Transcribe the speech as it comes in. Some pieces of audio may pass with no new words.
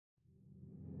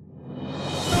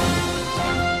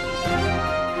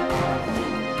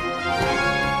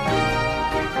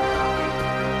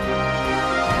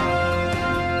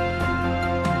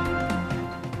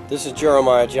This is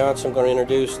Jeremiah Johnson. I'm going to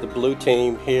introduce the blue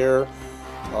team here.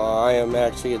 I am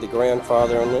actually the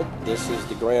grandfather on it. This is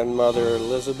the grandmother,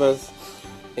 Elizabeth,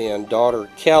 and daughter,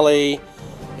 Kelly,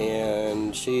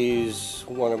 and she's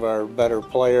one of our better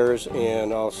players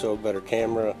and also better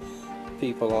camera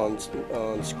people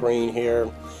on screen here.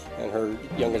 And her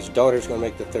youngest daughter is going to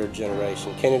make the third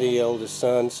generation. Kennedy, eldest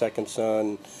son, second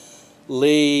son,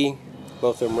 Lee,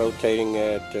 both of them rotating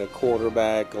at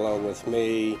quarterback along with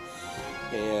me.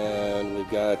 And we've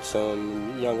got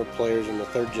some younger players in the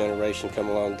third generation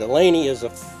coming along. Delaney is a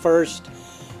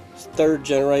third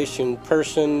generation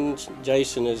person.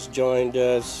 Jason has joined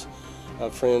us. A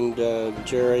friend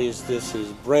Jerry's. This is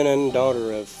Brennan,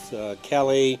 daughter of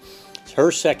Kelly. It's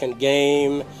her second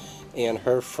game. And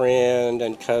her friend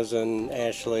and cousin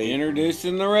Ashley.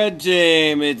 Introducing the red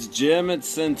team, it's Jim at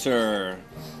center.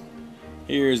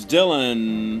 Here's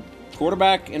Dylan,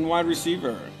 quarterback and wide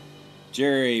receiver.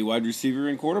 Jerry, wide receiver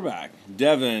and quarterback.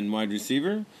 Devin, wide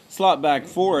receiver. Slot back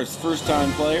Forrest,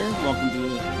 first-time player. Welcome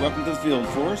to the field,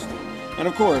 Forrest. And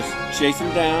of course, chase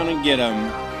him down and get him,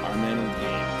 our man of the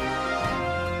game.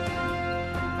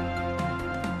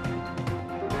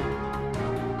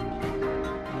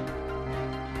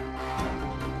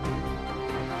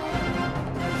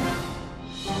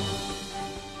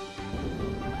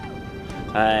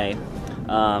 Hi,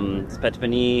 it's Pet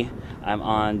Pani. I'm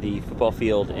on the football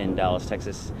field in Dallas,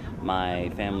 Texas. My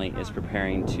family is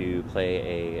preparing to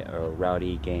play a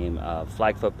rowdy game of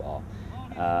flag football,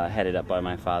 headed up by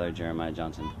my father, Jeremiah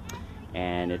Johnson.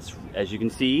 And it's, as you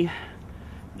can see,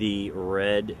 the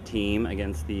red team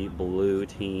against the blue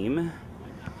team.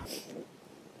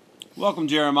 Welcome,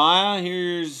 Jeremiah.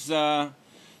 Here's the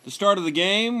start of the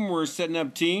game. We're setting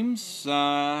up teams.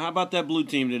 How about that blue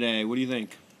team today? What do you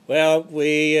think? Well,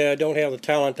 we don't have the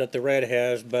talent that the red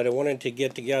has, but I wanted to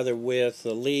get together with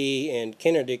Lee and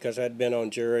Kennedy because I'd been on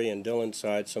Jerry and Dylan's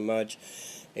side so much,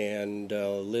 and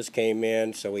Liz came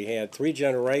in, so we had three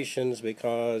generations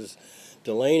because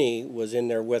Delaney was in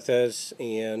there with us,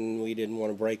 and we didn't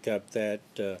want to break up that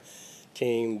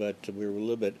team, but we were a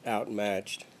little bit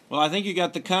outmatched. Well, I think you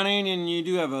got the cunning, and you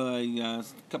do have a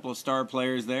couple of star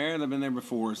players there that have been there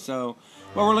before. So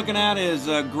what we're looking at is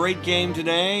a great game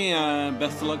today.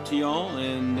 Best of luck to y'all,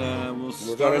 and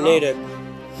we're going to need it.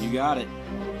 You got it.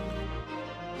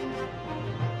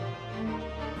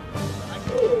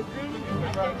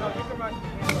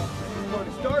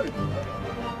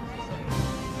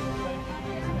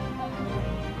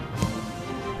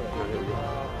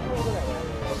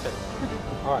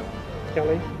 All right,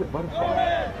 Kelly,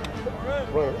 butterfly.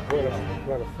 Run a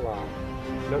fly.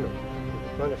 No.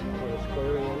 Run a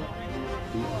square in.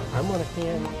 I'm going to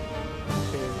hand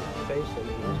to Jason,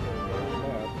 who's going to go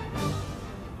left.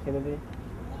 Kennedy,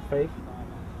 fake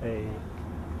a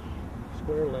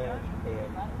square left and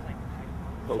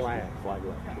flag. Flag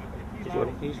left.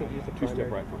 He's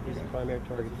the primary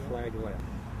target, flag left.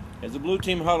 As the blue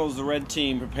team huddles, the red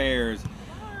team prepares.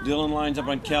 Dylan lines up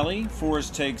on Kelly.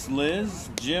 Forrest takes Liz.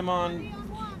 Jim on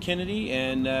Kennedy,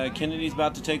 and Kennedy's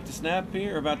about to take the snap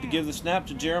here, or about to give the snap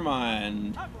to Jeremiah,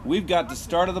 and we've got the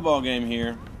start of the ball game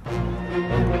here.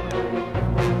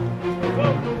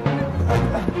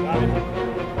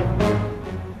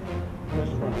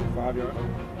 5-yard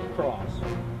cross.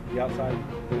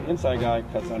 The inside guy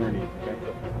cuts underneath. Okay,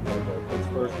 cuts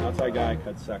first. Outside guy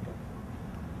cuts second.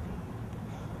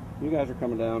 You guys are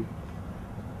coming down,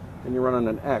 and you're running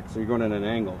an X, so you're going at an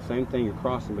angle. Same thing, you're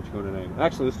crossing, but you're going at an angle.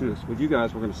 Actually, let's do this. With you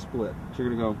guys, we're going to split. So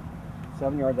you're going to go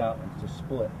 7 yards out and just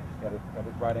split at a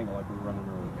right angle like we were running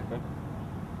earlier. Okay.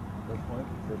 First point.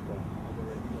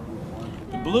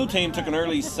 The blue team took an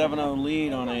early 7-0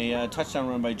 lead on a touchdown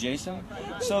run by Jason.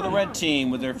 So the red team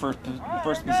with their first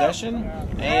possession,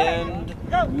 and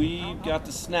we got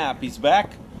the snap. He's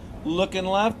back, looking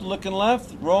left,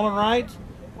 rolling right.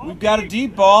 We've got a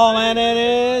deep ball, and it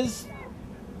is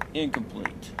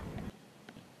incomplete.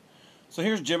 So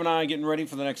here's Jim and I getting ready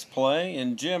for the next play,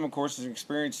 and Jim, of course, is an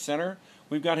experienced center.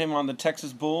 We've got him on the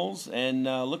Texas Bulls, and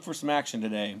look for some action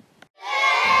today.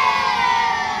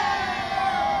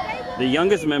 The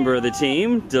youngest member of the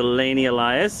team, Delaney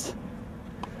Elias.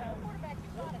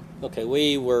 Okay,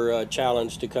 we were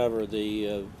challenged to cover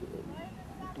the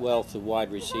wealth of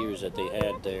wide receivers that they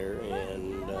had there,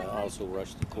 and also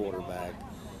rush the quarterback.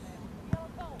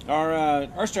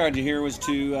 Our strategy here was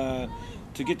to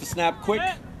get the snap quick,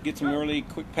 get some early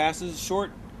quick passes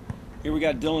short. Here we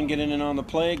got Dylan getting in on the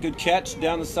play. Good catch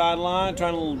down the sideline,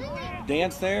 trying a little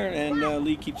dance there, and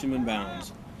Lee keeps him in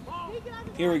bounds.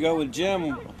 Here we go with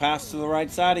Jim. Pass to the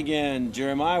right side again.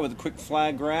 Jeremiah with a quick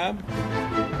flag grab.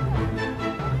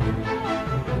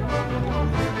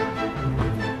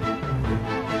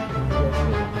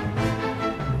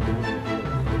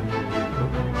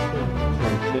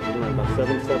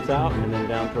 7 steps out and then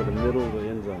down toward the middle of the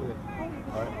end zone.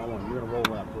 All right, hold on. You're going to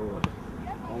roll left. Roll left.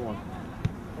 Hold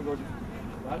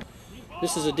on.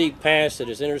 This is a deep pass that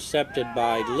is intercepted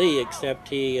by Lee, except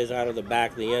he is out of the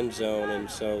back of the end zone, and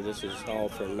so this is all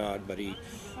for naught, but he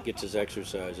gets his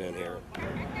exercise in here.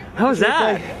 How was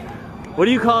that? What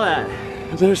do you call that?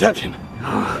 It's an interception.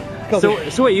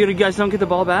 So wait, you guys don't get the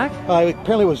ball back?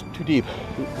 Apparently it was too deep.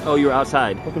 Oh, you were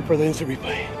outside. Looking for the instant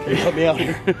replay. Can you help me out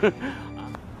here?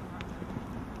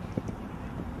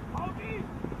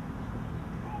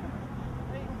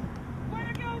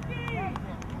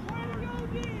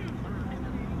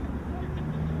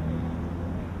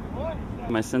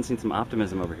 Am I sensing some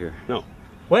optimism over here? No.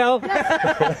 Well,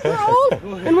 We're old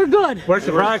and we're good. we're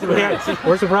surprised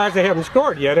they haven't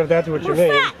scored yet, if that's what you We're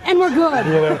mean. fat and we're good.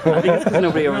 I think it's because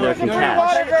nobody over there can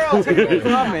catch.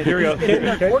 Here we go.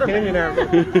 Can you now?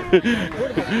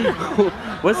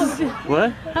 What's this?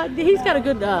 What? He's got a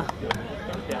good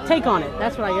take on it.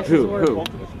 That's what I guess is the word. Who?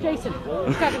 Jason.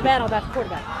 He's got the battle about the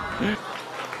quarterback.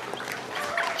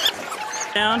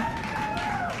 Down.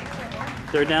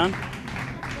 Third down.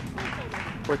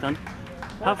 Fourth down.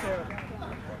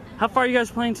 How far are you guys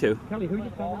playing to? Kelly, who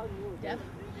you calling? Jeff.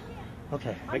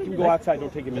 Okay. Make him go outside.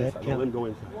 Don't take him inside. Yeah. Let him go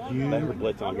inside. Let her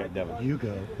blitz on. Get Devin. You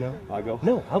go. No. I go.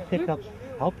 No, I'll pick up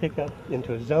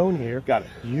into a zone here. Got it.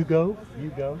 You go. You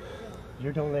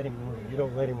don't let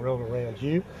him roll around.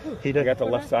 He You doesn't. got the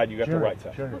left side. You got Sure, the right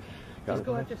side. Sure. Just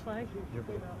go after flag.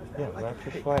 Yeah, that's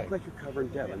his flag. Like you're covering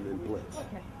Devin and then blitz.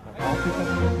 I'll pick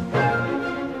up.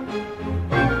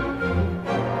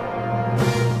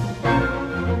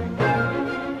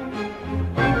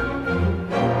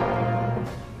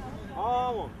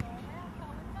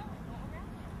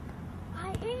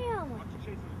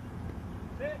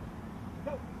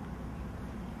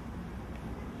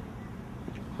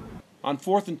 On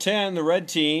 4th and 10, the red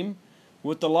team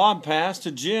with the lob pass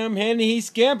to Jim Henny. He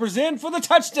scampers in for the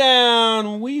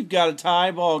touchdown. We've got a tie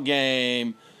ball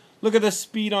game. Look at the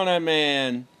speed on that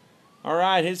man. All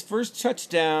right, his first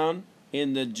touchdown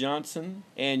in the Johnson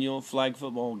annual flag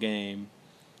football game.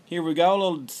 Here we go,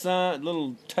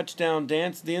 little touchdown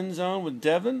dance to the end zone with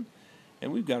Devin.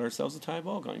 And we've got ourselves a tie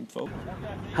ball game, folks.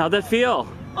 How'd that feel?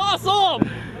 Awesome!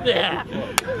 Yeah!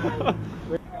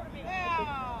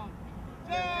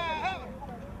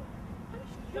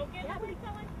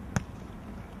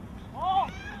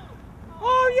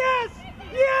 Oh yes!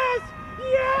 Yes!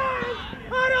 Yes!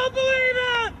 I don't believe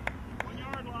it! 1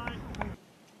 yard line.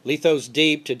 Letho's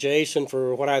deep to Jason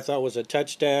for what I thought was a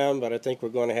touchdown, but I think we're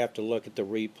going to have to look at the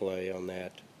replay on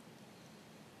that.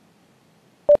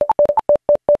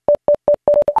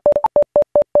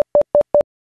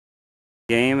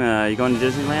 Game, you going to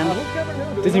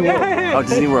Disneyland? Disney World. Oh,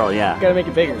 Disney World, yeah. Gotta make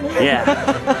it bigger. Yeah.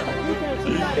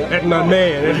 That's my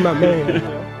man. That's my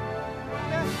man.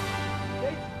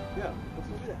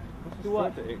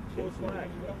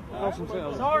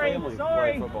 Sorry.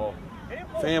 Flag football.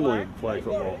 Family flag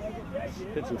football.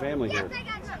 Hit some family here.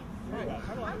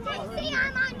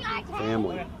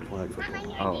 Family flag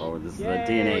football. Oh, this is a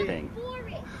DNA thing.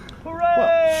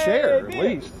 Well, share at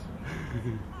least.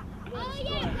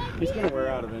 He's going to wear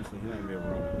out eventually. He's not going to be able to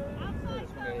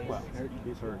run. Well,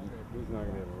 he's hurt. He's not going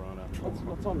to be able to run out.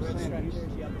 That's all I'm saying.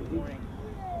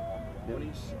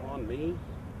 He's on me.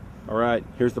 All right,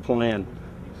 here's the plan.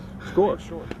 Score.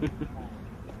 Smoke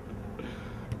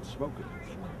it.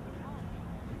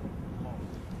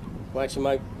 Well, actually,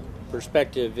 my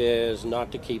perspective is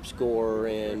not to keep score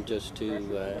and just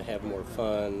to have more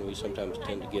fun. We sometimes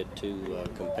tend to get too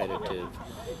competitive,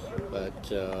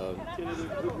 but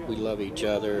we love each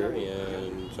other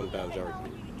and sometimes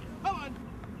argue. Come on.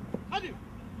 I do.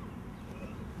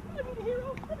 Right here.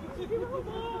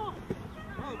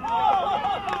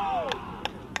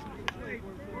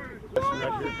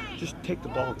 Just take the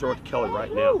ball and throw it to Kelly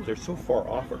right now. They're so far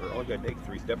off of her. All you got to take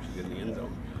 3 steps to get in the end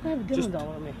zone. I have Dylan's all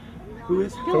over me. Who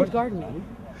is? Dylan's guarding me. All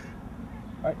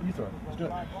right, you throw it. Let's do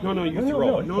it. No, you No,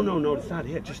 throw no, it. No, it's not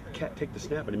it. Just take the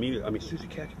snap and immediately. I mean, Susie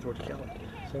Cat can throw it to Kelly.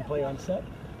 Same play on set.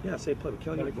 Yeah, say play with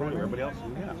Kelly. Everybody else.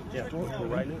 Yeah, throw it to her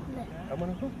right now. I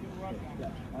want to go.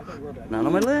 Not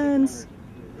on my lens.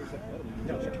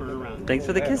 Just turn around. Thanks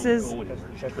for the kisses. Go in there.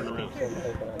 Just turn around.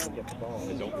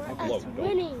 And don't float.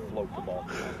 Don't float the ball.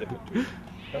 Zip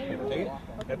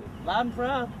it. Loud and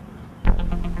proud.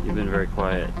 You've been very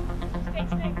quiet.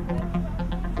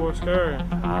 Fort Scurry.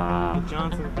 Ah.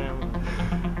 Johnson family.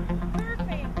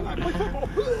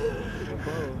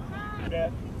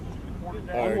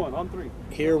 On 3.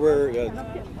 Here we're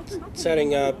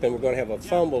setting up, and we're going to have a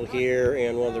fumble here,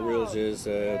 and one of the rules is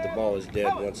the ball is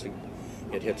dead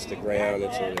it hits the ground,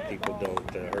 and so that people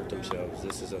don't hurt themselves.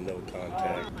 This is a no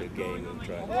contact game and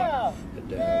trying to keep it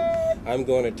down. I'm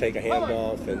going to take a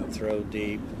handoff and throw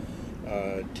deep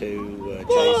to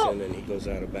Jason, and he goes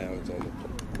out of bounds on the play.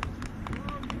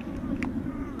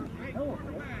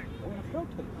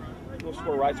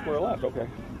 Square right, square left. Okay.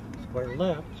 Square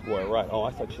left. Square right. Oh,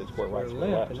 I thought you said square right, square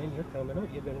left. And then you're coming up.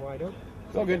 You've been wide open.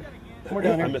 It's all good. We're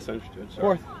down here. I misunderstood.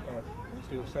 Sorry. Fourth. Let's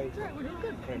do the same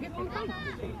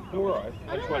thing. No, we're all right.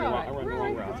 I just ran I ran the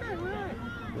wrong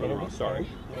route. Sorry.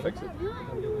 I'll fix it.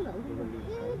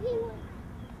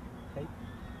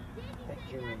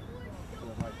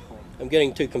 I'm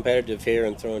getting too competitive here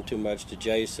and throwing too much to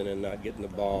Jason and not getting the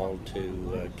ball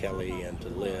to Kelly and to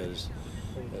Liz.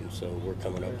 And so we're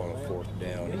coming up on a 4th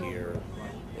down here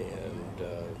and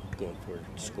going for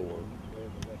a score.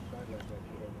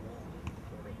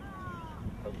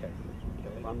 Okay.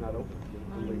 If I'm not open,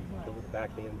 go back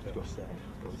in to go set.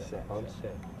 Go set. On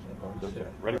set. On set.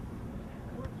 Ready?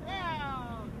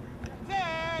 Down.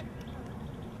 Set.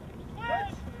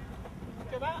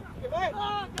 Come out. Come out.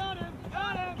 Oh, got him.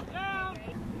 Got him. Down.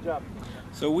 Good job.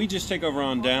 So we just take over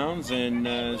on downs, and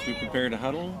as we prepare to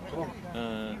huddle,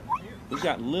 we've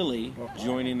got Lily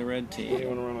joining the red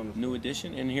team, new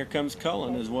addition, and here comes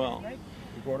Cullen as well.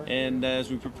 And as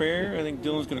we prepare, I think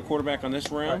Dylan's going to quarterback on this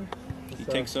round. He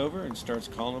takes over and starts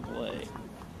calling a play.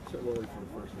 Sit Lily for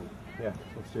the first one. Yeah,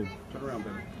 let's do. Turn around,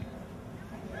 baby.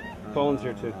 Cullen's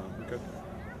here too. Okay.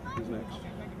 Who's next?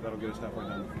 That'll get us halfway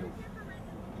down the field.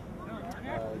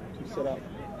 Two set up,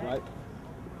 right?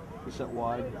 We set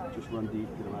wide, just run deep,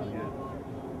 get them out of here.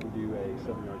 We do a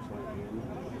 7-yard slant in.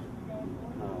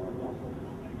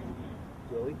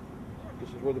 Lily, this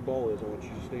is where the ball is. I want you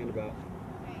to stand about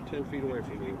 10 feet away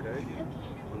from me, okay?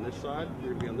 On this side,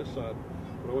 you're going to be on this side.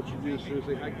 What I want you to do as soon as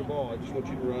they hike the ball, I just want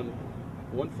you to run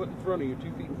 1 foot in front of you,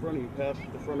 2 feet in front of you, past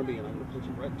the front of me, and I'm going to push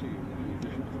it right to you.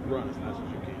 Just run as fast as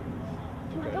you can.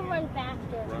 Okay. Go run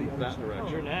faster. Run that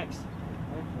direction. You're next.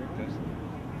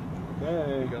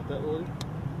 Okay. You got that, Lily?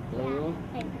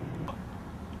 Hey.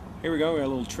 Here we go. We got a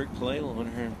little trick play. A little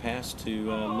underhand pass to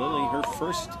Lily. Her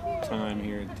first time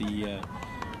here at the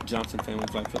Johnson Family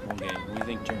Flag Football game. What do you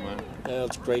think, Jeremiah?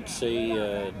 It's great to see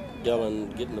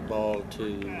Dylan getting the ball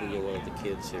to one of the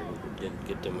kids here. Didn't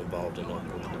get them involved in that.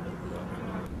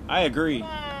 I agree.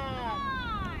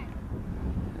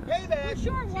 Hey, man.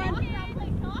 Sure, one.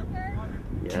 Play soccer.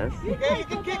 Yes. Okay, you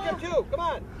can kick him too. Come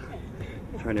on.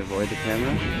 Trying to avoid the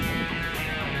camera.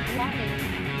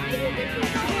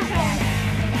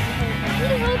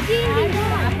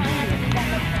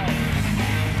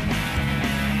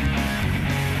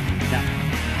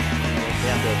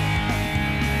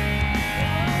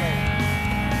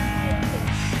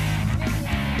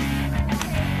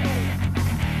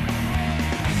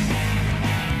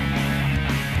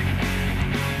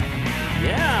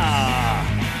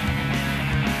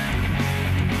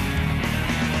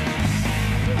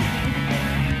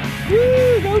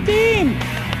 Woo, go team!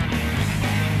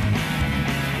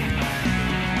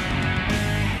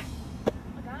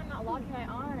 I'm not locking my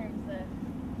arms.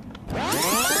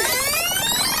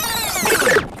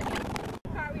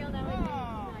 Cartwheel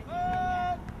now.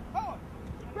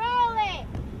 Roll it!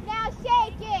 Now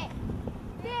shake it!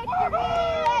 Victory!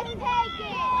 Let's take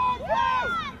it!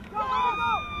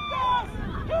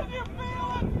 Can you feel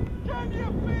it? Can you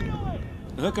feel it?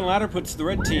 The hook and ladder puts the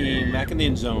red team back in the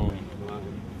end zone.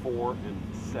 4 and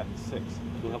set 6.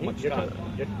 We'll have much time.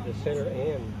 Get the center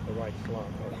and the right slot.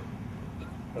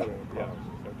 Yeah.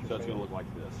 So it's going to look like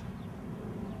this.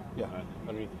 Yeah.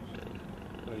 Underneath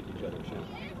each other.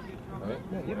 All right.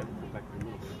 Yeah, yeah. Come back to the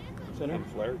middle. Center. And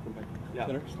flare. Come back. Yeah.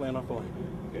 Center. Slant off the line.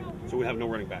 Okay. So we have no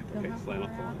running back. Okay. Slant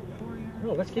off the line.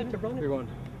 No, let's keep the running. You're going.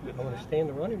 I want to stay in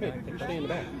the running back. Stay in the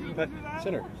back. But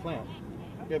center, slant.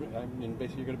 Yeah, and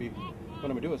basically you're going to be, what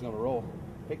I'm going to do is I'm going to roll,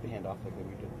 take the hand off like we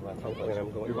did last time.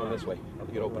 You're going this way. I'll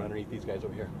get open underneath these guys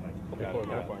over here. Got it.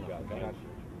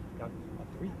 Got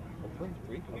three.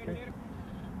 Three. Okay.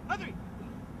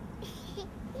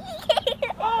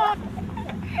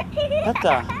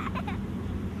 Pata.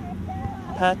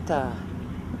 Pata.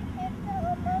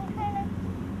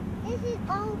 This is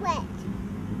all wet.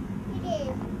 It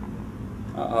is.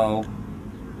 Uh-oh.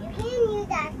 You can use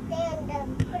that stand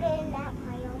to put it in that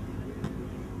pile.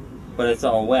 But it's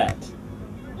all wet.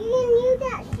 You can use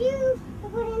that shoe to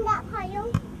put in that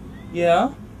pile.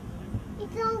 Yeah?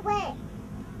 It's all wet.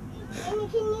 And you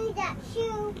can use that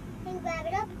shoe and grab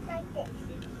it up like this.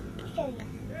 Show you.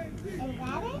 And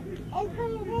grab it and put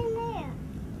it in there.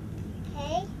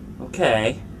 Okay? Okay.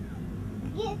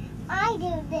 I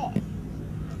do this.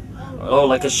 Oh,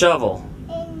 like a shovel.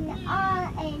 And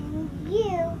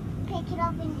you pick it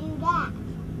up and do that.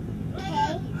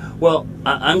 Well,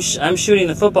 I'm shooting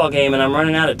the football game and I'm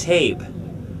running out of tape.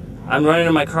 I'm running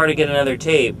to my car to get another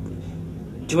tape.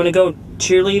 Do you want to go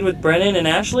cheerlead with Brennan and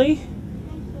Ashley?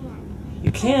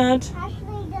 You can't.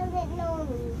 Ashley doesn't know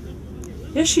me.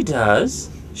 Yes, she does.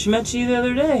 She met you the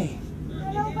other day.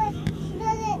 I know, but she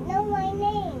doesn't know my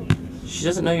name. She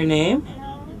doesn't know your name?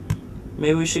 No.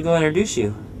 Maybe we should go introduce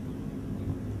you.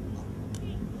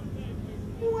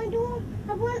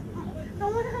 I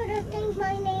want her to think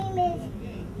my name is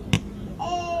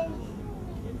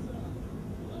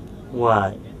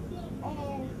What? I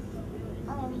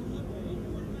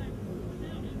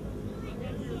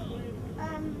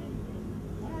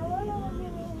want her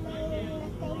to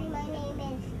think my name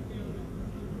is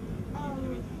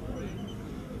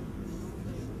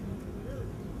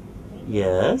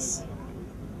Yes?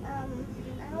 I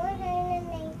want her to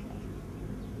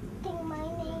think my name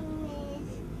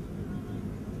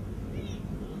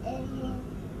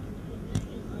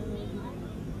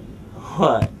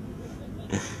What?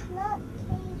 not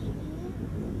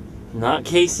Not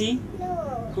Casey. Casey?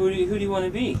 No. Who do you want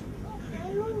to be? I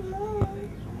don't know.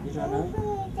 You I don't want know?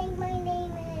 her to think my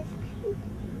name is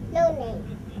no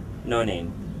name. No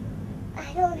name.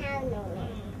 I don't have no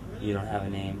name. You don't have a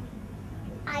name.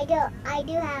 I do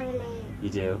have a name. You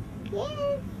do?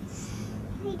 Yes,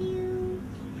 I do.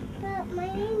 But my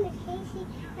name is Casey.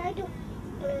 I don't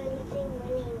think my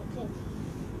name is Casey.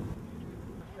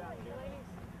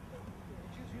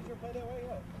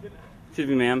 Excuse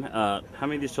me, ma'am. How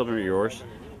many of these children are yours?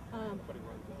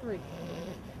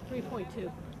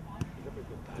 3.2.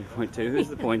 3.2? Who's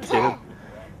the .2?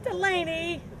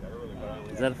 Delaney.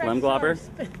 Is that a phlegm globber?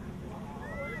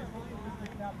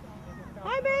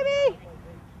 Hi, baby.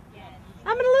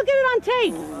 I'm gonna look at it on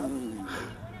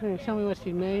tape. Show me what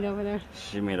she made over there.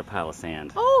 She made a pile of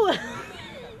sand. Oh,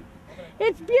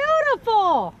 it's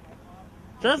beautiful.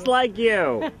 Just like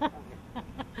you.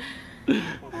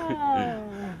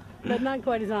 But not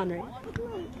quite as ornery.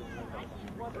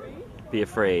 Be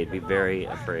afraid. Be very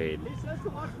afraid.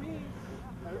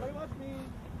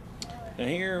 Now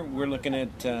here we're looking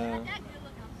at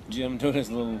Jim doing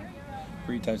his little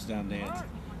pre-touchdown dance.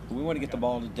 But we want to get the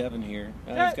ball to Devin here.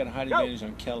 He's got a height advantage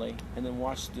on Kelly. And then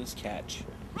watch this catch.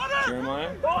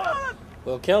 Jeremiah?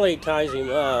 Well, Kelly ties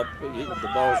him up. The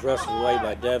ball's wrestled away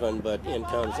by Devin, but in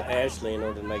comes Ashley in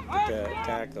order to make the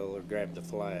tackle or grab the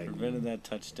flag. Prevented that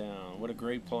touchdown. What a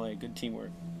great play. Good teamwork.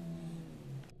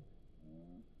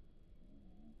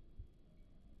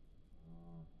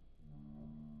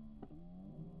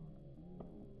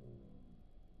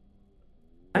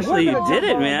 Actually, you did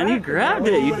it, man. You grabbed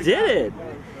it. You did it.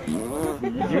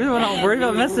 You're the one all worried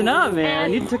about messing up,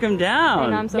 man. You took him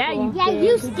down.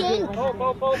 You stink.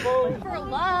 For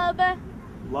love.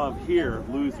 Love here,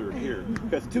 loser here.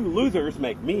 Because two losers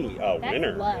make me a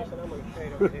winner. Love.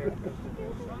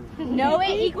 No,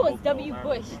 it equals W.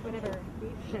 Bush. Whatever.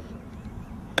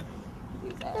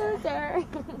 Loser.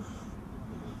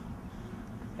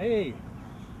 Hey.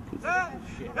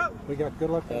 We got good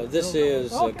luck. This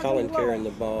is Colin carrying the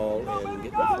ball and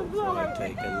getting the flag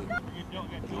taken.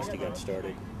 At least he got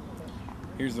started.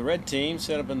 Here's the red team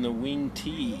set up in the wing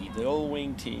T, the old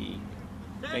wing T.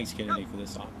 Thanks, Kennedy, for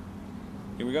this song.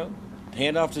 Here we go.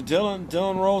 Hand off to Dylan.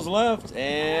 Dylan rolls left,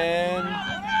 and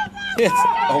it's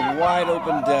a wide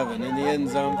open Devin in the end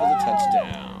zone for the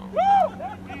touchdown.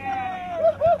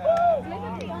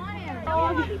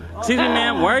 Excuse me,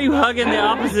 ma'am. Why are you hugging the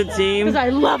opposite team? Because I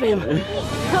love him. I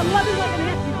love him like a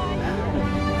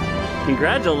nephew.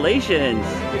 Congratulations.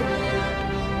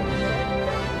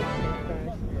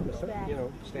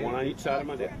 One on each side of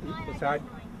my deck.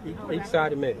 Each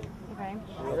side of me. Okay.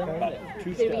 Okay.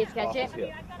 Did we get to catch it?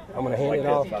 I'm going to hand it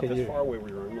off to you. Far away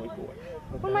we were really cool.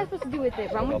 What am I supposed to do with it?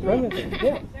 Run with Run it? with it,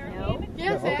 yeah. No.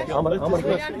 Yes, Okay, I'm gonna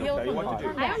Tell you what to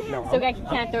do. So I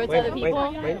can't throw it to other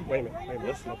people? Wait a minute. They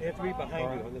have to be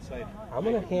behind you on this side. I'm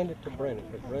going to hand it to Brennan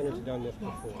because Brennan's done this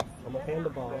before. I'm going to hand the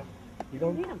ball. You're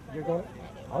going to,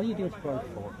 all you do is run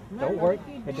forward. Don't worry.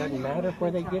 It doesn't matter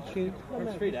where they get you.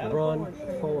 Run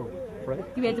forward.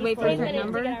 Right? Do we have to wait for a certain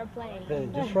number?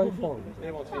 Then just run forward.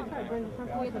 Keep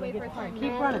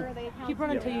running. Keep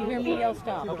running until you hear me yell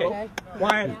stop, okay?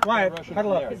 Quiet,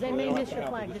 huddle up. Because they may miss your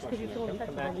flag just because you throw a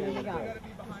touchdown and you got it.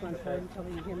 Just run forward until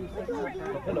you hear me say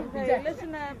stop. Okay,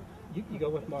 listen up. You go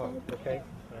with Mom, okay?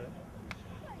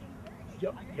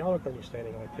 Y'all are going to be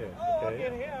standing like this,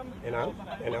 okay? And I'm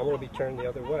going to be turned the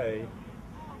other way.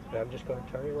 And I'm just going to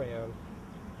turn around.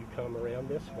 You come around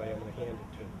this way. I'm going to hand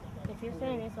it to you. If you're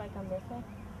saying this, so I come this way?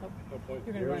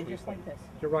 You're going to run just like this.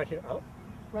 You're right here. Oh,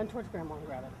 Run towards Grandma and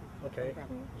grab it. okay.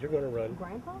 You're going to run.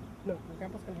 Grandpa? No.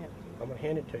 Grandpa's going to hand it to you. I'm going to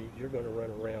hand it to you. You're going to run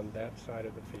around that side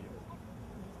of the field.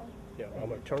 Yeah, I'm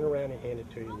going to turn around and hand it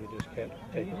to you, and you just can't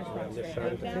take it around this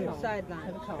side of the field.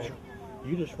 Sideline. Okay.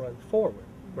 You just run forward.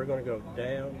 We're going to go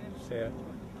down, set,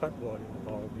 putt one, and the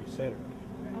ball will be centered.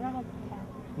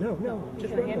 No,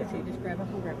 just run it. Just grab up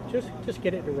and grab it. Just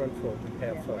get it and run forward.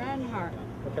 Have fun. Run hard.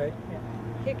 Okay?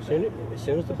 Kick As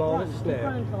soon as the ball is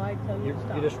snapped, you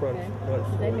just run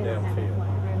forward downfield.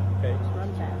 Okay?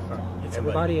 Run fast. All right.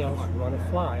 Everybody else run a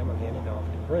fly. I'm going to hand it off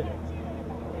to Brennan.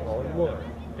 On one.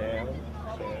 Down,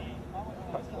 set,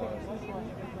 putt one.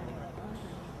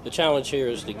 The challenge here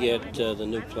is to get the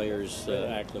new players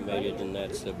acclimated, and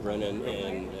that's Brennan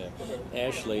and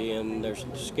Ashley, and they're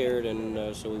scared,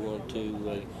 and so we want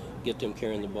to get them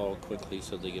carrying the ball quickly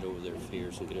so they get over their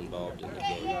fears and get involved in the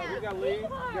game. You got lead? You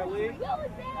got lead?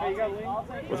 Hey, you got lead?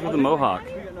 What's with the mohawk?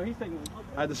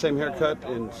 I had the same haircut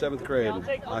in 7th grade.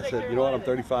 I said, you know what, I'm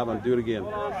 35, I'm do it again.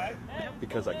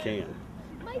 Because I can.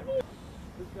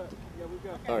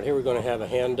 All right, here we're going to have a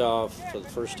handoff for the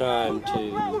first time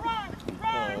to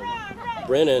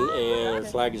Brennan, and the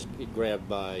flag is grabbed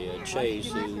by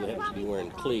Chase, who happens to be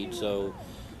wearing cleats. So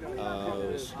I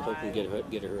was hoping to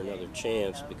get her another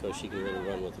chance because she can really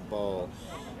run with the ball.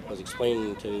 I was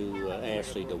explaining to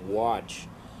Ashley to watch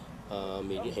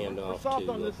me to hand off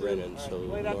to Brennan, so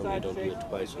normally I don't do it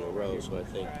twice in a row, so I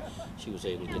think she was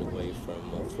able to get away from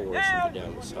Forrest and get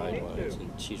down the sidelines,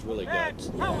 and she's really got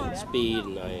speed,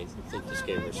 and I think this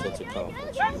gave her a sense of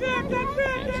confidence. Yeah,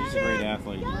 she's a great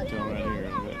athlete. You can tell right here,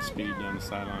 that speed down the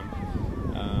sideline.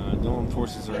 Dylan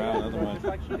forces her out, otherwise.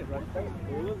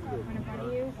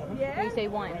 You say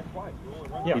one.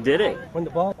 You did it. When the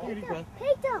ball...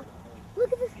 Hey, Tom,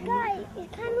 look at the sky.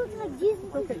 It kind of looks like Jesus'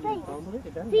 face.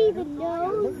 See the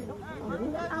nose, the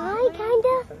eye, kind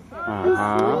of.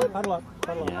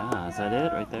 Yeah, is that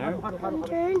it right there?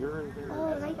 Turn.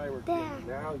 Oh, right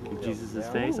there. Jesus'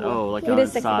 face? Oh, like It on is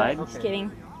its sexy. side? Just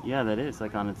kidding. Yeah, that is,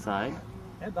 like on its side.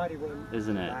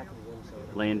 Isn't it?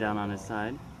 Laying down on his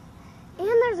side? And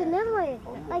there's another way,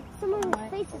 like someone's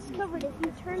face is covered if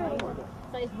you turn it.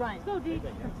 So it's run. Go deep.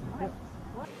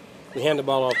 We hand the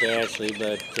ball off to Ashley,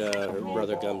 but her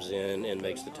brother comes in and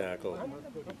makes the tackle.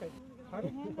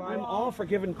 I'm all for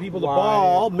giving people the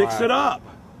ball. Mix it up.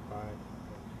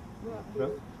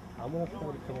 How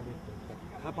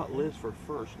about Liz for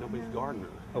first? Nobody's guarding her.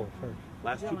 Oh, first.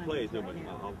 Last 2 plays, nobody.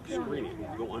 I'll screen it. You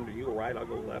go under, you go right, I'll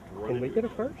go left. Run Can we it. get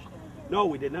it first? No,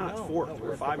 we did not. It's 4th.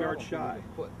 We're 5 yards shy.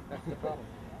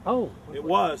 Oh. It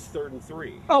was 3rd and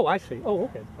 3. Oh, I see. Oh,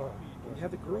 okay. All right. You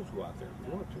have the girls go out there if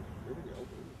you want to. Here we go.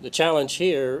 The challenge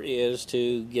here is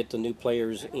to get the new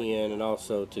players in and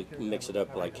also to mix it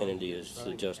up like Kennedy is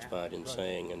justified in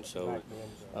saying. And so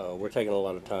we're taking a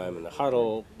lot of time in the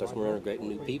huddle because we're integrating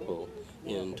new people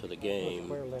into the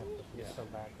game.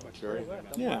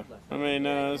 Yeah, I mean,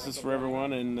 this is for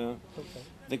everyone, and I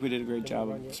think we did a great job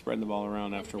of spreading the ball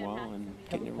around after a while and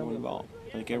getting everyone involved.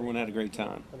 I think everyone had a great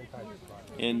time.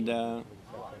 And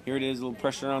here it is, a little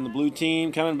pressure on the blue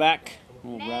team coming back, a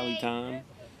little rally time,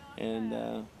 and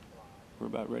we're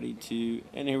about ready to,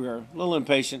 and here we are, a little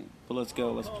impatient, but let's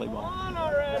go, let's play ball.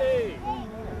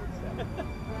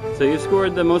 So you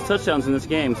scored the most touchdowns in this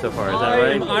game so far, is that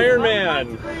right? I'm Iron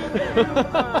Man.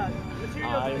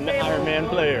 I'm the Iron Man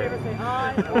player.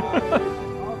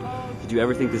 Did you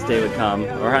ever think this day would come,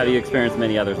 or have you experienced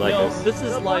many others like this? This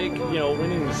is like,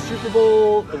 winning the Super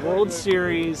Bowl, the World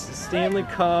Series, the Stanley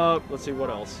Cup. Let's see, what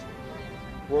else?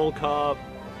 World Cup.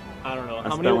 I don't know.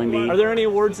 A spelling bee. Are there any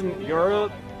awards in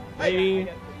Europe? Maybe.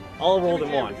 All rolled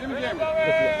in one.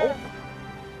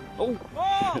 Oh.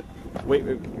 Wait.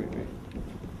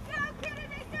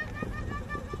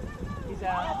 He's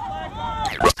out.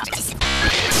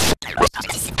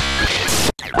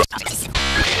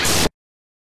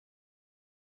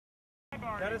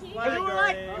 That is flag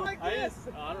guarding.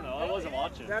 I don't know. I wasn't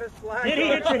watching. That is flag Did he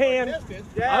hit your hand?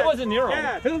 I wasn't near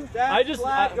him. I just.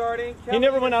 He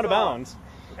never went out of bounds.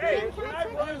 Hey,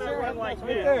 I went like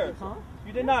this.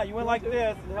 You did not. You went like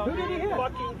this. Who did he hit?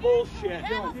 Fucking bullshit.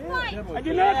 I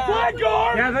did not flag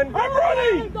guard. Kevin, I'm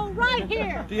running. Go right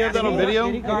here. Do you have that on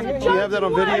video? Do you have that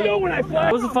on video?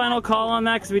 What was the final call on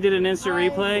that? Because we did an instant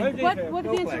replay. What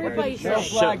did the instant replay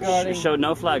say? Showed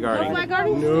no flag guarding. No flag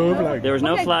guarding? No flag. There was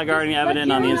no flag guarding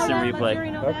evident on the instant replay.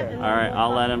 Okay. All right,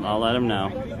 I'll let him know.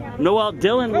 No, well,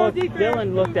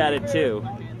 Dylan looked at it too.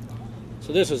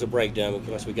 So this is a breakdown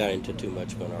because we got into too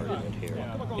much of an argument here.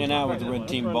 And now with the red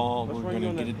team ball, we're going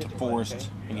to get it to Forrest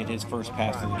and get his first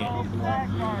pass of the game.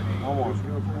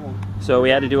 So we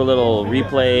had to do a little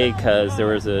replay because there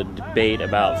was a debate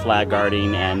about flag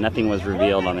guarding and nothing was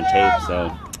revealed on the tape,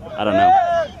 so I don't know.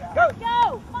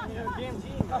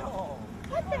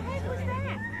 What the heck was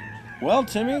that? Well,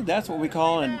 Timmy, that's what we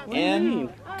call an end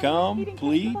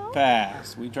Complete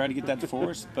pass. We tried to get that to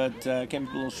Forrest, but came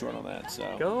up a little short on that.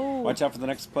 So watch out for the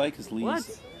next play because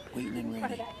Lee's waiting and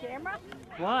ready.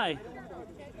 Why?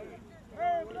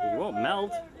 You won't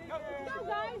melt. Go,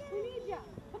 guys. We need you.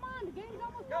 Come on. The game's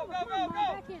almost over. Come on,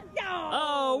 back in.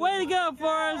 Oh, way to go,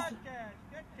 Forrest!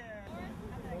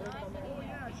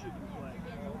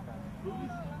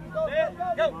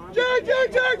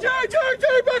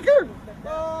 Jerry Becker!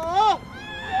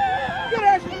 Get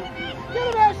Ashley! Get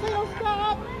him, Ashley! Don't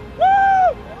stop! Woo!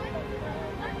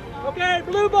 Okay,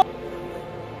 blue ball!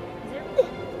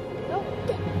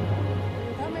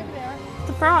 It's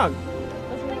a frog.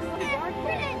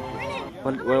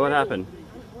 What happened?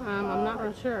 I'm not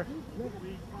real sure.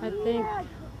 I think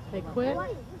they quit.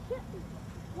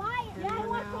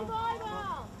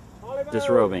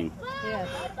 Disrobing. Yes.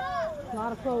 A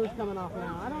lot of clothes coming off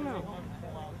now. I don't know.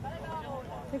 I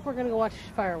think we're going to go watch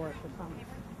fireworks or something.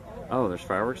 Oh, there's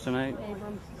fireworks tonight?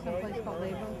 Abrams. Some place called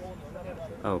Abrams.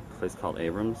 Oh, a place called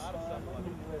Abrams?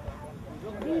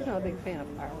 He's not a big fan of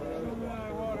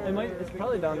fireworks. It's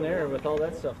probably down there with all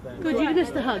that stuff then. Good, you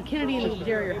missed the hug. Kennedy and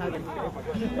Jerry are hugging. Well,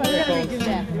 we're going to redo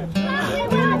that.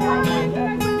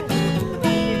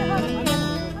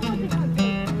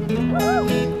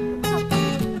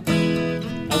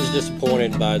 I was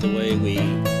disappointed by the way we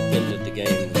ended the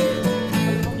game.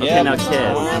 Okay, now kiss.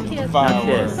 Now kiss. Now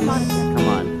kiss. Come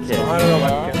on, kiss. I don't know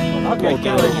about kiss. Okay,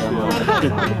 Kelly.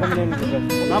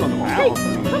 Not on the mouth.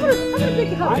 I'm gonna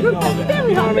take a hug.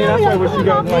 Family hug. That's why I wish you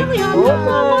guys like. Family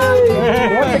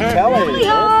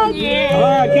hug. Yeah. All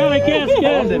right, Kelly, kiss.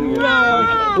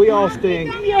 We all stink.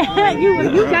 Yeah,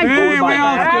 you guys both we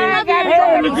all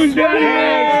stink. look who's down here.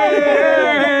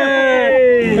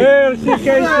 Hey, let's see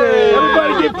Casey.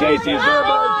 Everybody give Casey a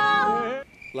serve.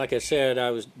 Like I said,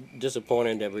 I was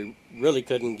disappointed that we really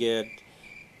couldn't get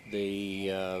the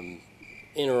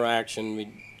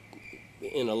interaction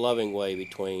in a loving way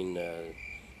between the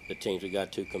teams. We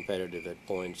got too competitive at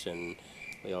points, and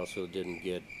we also didn't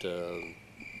get the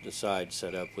side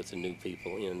set up with the new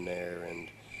people in there and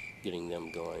getting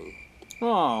them going.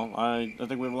 Oh, I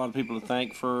think we have a lot of people to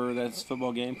thank for that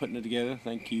football game, putting it together.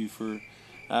 Thank you for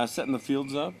setting the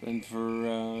fields up, and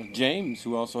for James,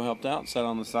 who also helped out, sat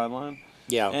on the sideline.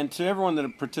 Yeah. And to everyone that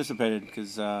have participated,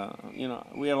 because, you know,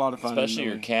 we had a lot of fun. Especially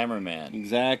your cameraman.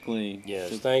 Exactly. Yes,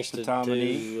 So, thanks to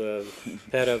Tommy.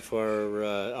 Peta for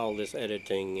all this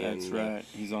editing. That's and right.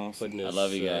 He's awesome. putting us I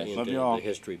love you guys. into Love you all. the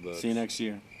history books. See you next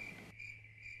year.